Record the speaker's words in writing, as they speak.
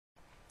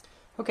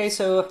Okay,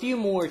 so a few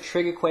more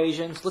trig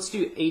equations. Let's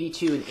do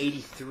 82 and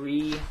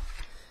 83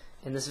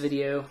 in this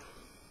video.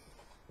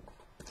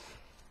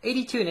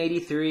 82 and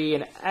 83,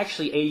 and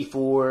actually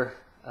 84,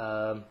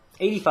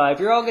 85,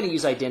 you're all going to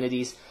use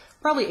identities.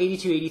 Probably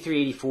 82,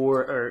 83, 84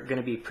 are going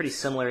to be pretty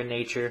similar in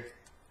nature.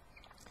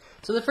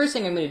 So the first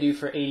thing I'm going to do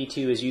for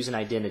 82 is use an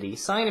identity.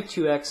 Sine of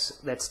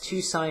 2x, that's 2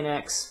 sine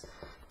x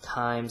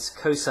times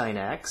cosine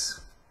x.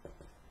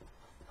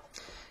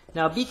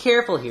 Now be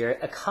careful here.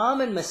 A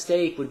common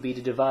mistake would be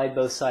to divide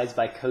both sides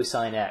by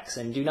cosine x,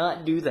 and do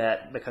not do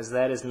that because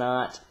that is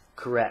not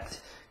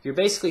correct. You're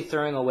basically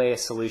throwing away a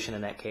solution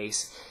in that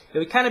case. It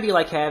would kind of be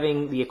like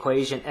having the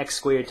equation x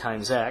squared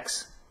times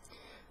x.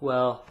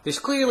 Well, there's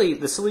clearly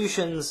the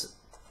solutions.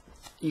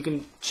 You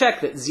can check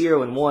that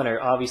 0 and 1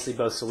 are obviously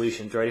both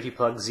solutions, right? If you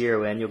plug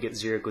 0 in, you'll get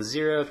 0 equals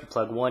 0. If you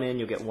plug 1 in,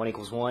 you'll get 1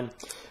 equals 1.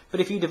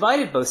 But if you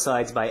divided both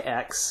sides by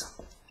x,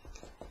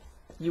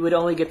 you would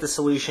only get the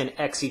solution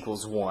x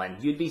equals 1.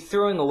 You'd be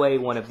throwing away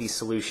one of these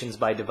solutions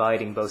by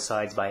dividing both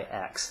sides by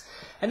x.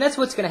 And that's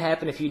what's going to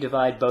happen if you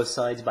divide both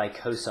sides by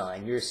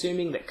cosine. You're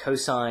assuming that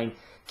cosine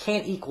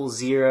can't equal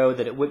 0,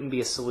 that it wouldn't be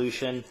a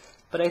solution,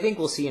 but I think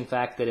we'll see in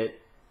fact that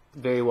it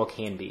very well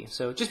can be.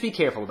 So just be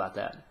careful about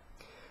that.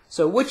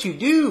 So what you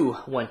do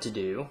want to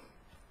do,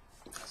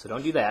 so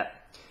don't do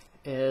that,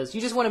 is you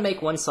just want to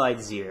make one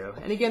side 0.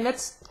 And again,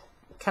 that's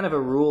kind of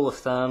a rule of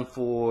thumb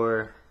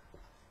for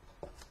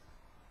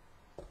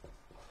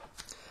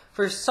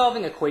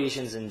solving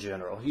equations in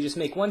general. You just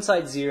make one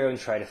side 0 and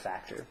try to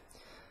factor.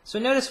 So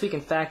notice we can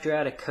factor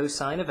out a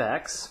cosine of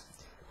x.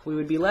 We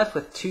would be left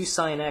with 2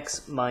 sine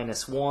x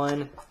minus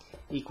 1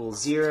 equals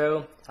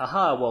 0.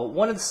 Aha, well,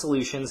 one of the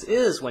solutions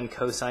is when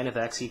cosine of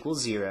x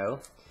equals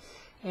 0.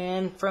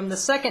 And from the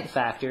second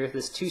factor,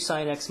 this 2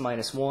 sine x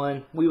minus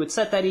 1, we would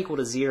set that equal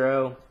to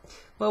 0.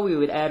 Well, we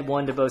would add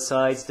 1 to both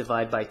sides,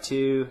 divide by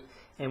 2,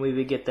 and we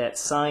would get that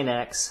sine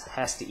x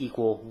has to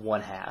equal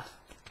 1/2.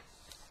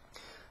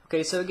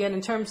 Okay, so again,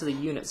 in terms of the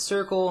unit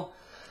circle,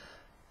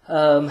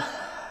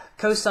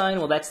 cosine,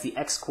 well, that's the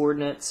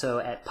x-coordinate, so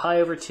at pi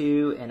over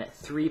 2 and at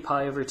 3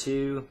 pi over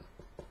 2,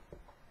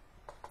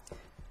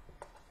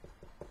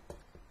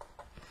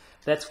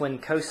 that's when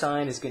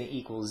cosine is going to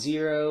equal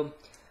 0.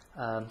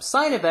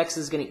 Sine of x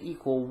is going to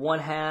equal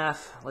 1/2.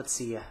 Let's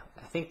see,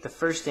 I think the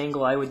first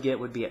angle I would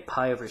get would be at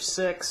pi over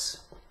 6.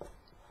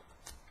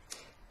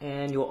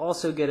 And you'll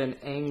also get an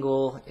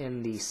angle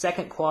in the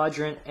second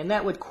quadrant, and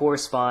that would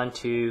correspond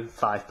to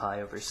 5 pi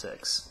over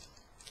 6.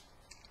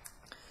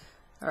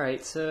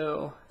 Alright,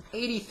 so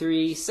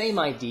 83, same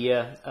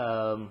idea.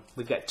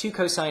 We've got 2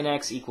 cosine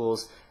x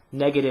equals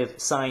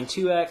negative sine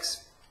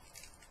 2x.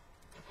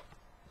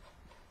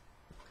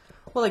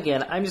 Well,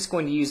 again, I'm just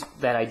going to use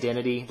that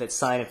identity, that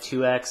sine of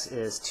 2x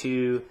is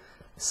 2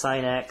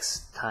 sine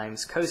x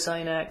times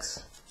cosine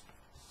x.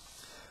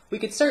 We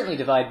could certainly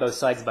divide both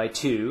sides by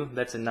 2.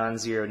 That's a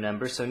non-zero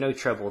number, so no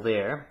trouble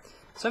there.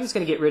 So I'm just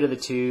going to get rid of the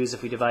 2's.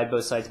 If we divide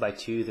both sides by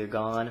 2, they're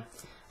gone.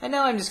 And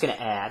now I'm just going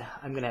to add.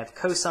 I'm going to have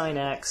cosine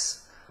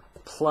x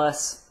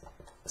plus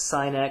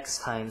sine x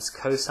times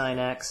cosine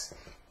x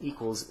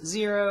equals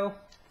 0.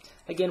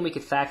 Again, we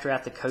could factor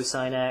out the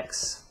cosine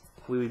x.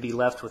 We would be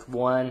left with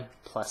 1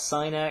 plus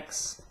sine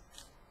x.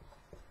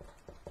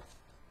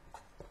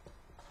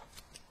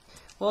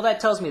 Well, that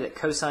tells me that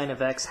cosine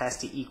of x has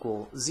to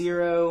equal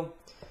 0.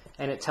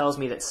 And it tells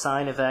me that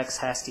sine of x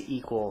has to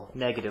equal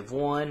negative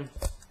 1.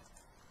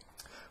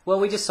 Well,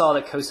 we just saw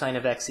that cosine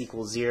of x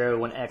equals 0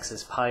 when x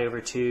is pi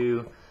over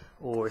 2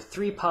 or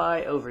 3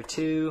 pi over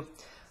 2.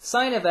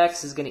 Sine of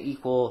x is going to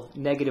equal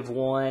negative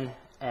 1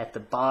 at the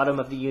bottom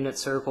of the unit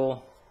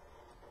circle.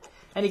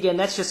 And again,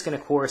 that's just going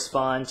to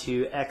correspond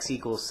to x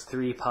equals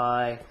 3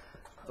 pi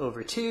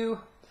over 2.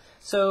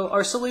 So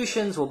our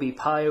solutions will be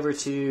pi over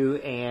 2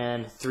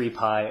 and 3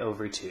 pi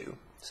over 2.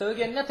 So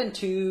again, nothing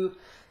too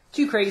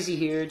crazy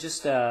here.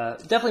 Just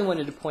definitely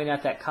wanted to point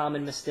out that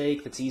common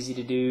mistake that's easy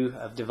to do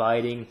of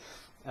dividing.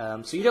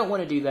 So you don't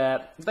want to do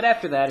that. But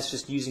after that, it's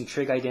just using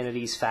trig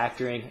identities,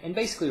 factoring, and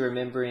basically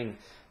remembering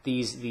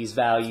these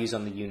values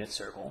on the unit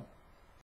circle.